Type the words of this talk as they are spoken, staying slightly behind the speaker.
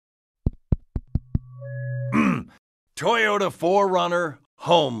Toyota 4Runner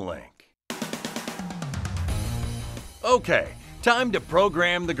HomeLink. Okay, time to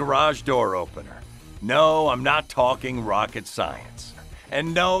program the garage door opener. No, I'm not talking rocket science.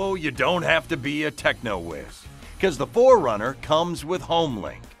 And no, you don't have to be a techno-whiz, because the 4Runner comes with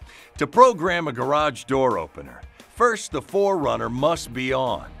HomeLink. To program a garage door opener, first the 4Runner must be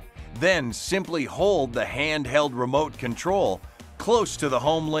on. Then simply hold the handheld remote control close to the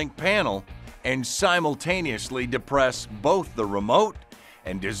HomeLink panel and simultaneously depress both the remote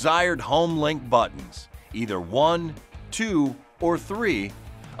and desired HomeLink buttons, either 1, 2, or 3,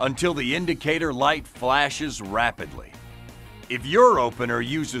 until the indicator light flashes rapidly. If your opener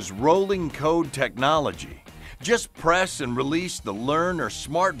uses rolling code technology, just press and release the Learn or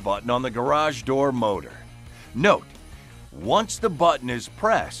Smart button on the garage door motor. Note, once the button is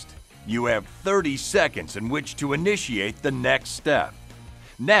pressed, you have 30 seconds in which to initiate the next step.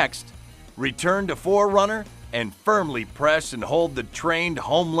 Next, return to 4Runner and firmly press and hold the trained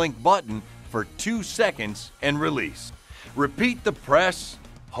HomeLink button for 2 seconds and release. Repeat the press,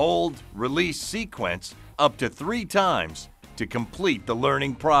 hold, release sequence up to 3 times to complete the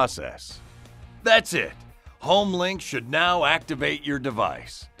learning process. That's it. HomeLink should now activate your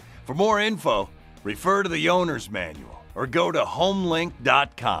device. For more info, refer to the owner's manual or go to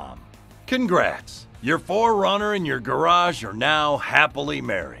homelink.com. Congrats! Your 4Runner and your garage are now happily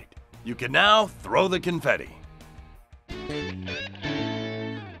married. You can now throw the confetti.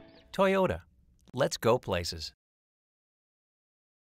 Toyota. Let's go places.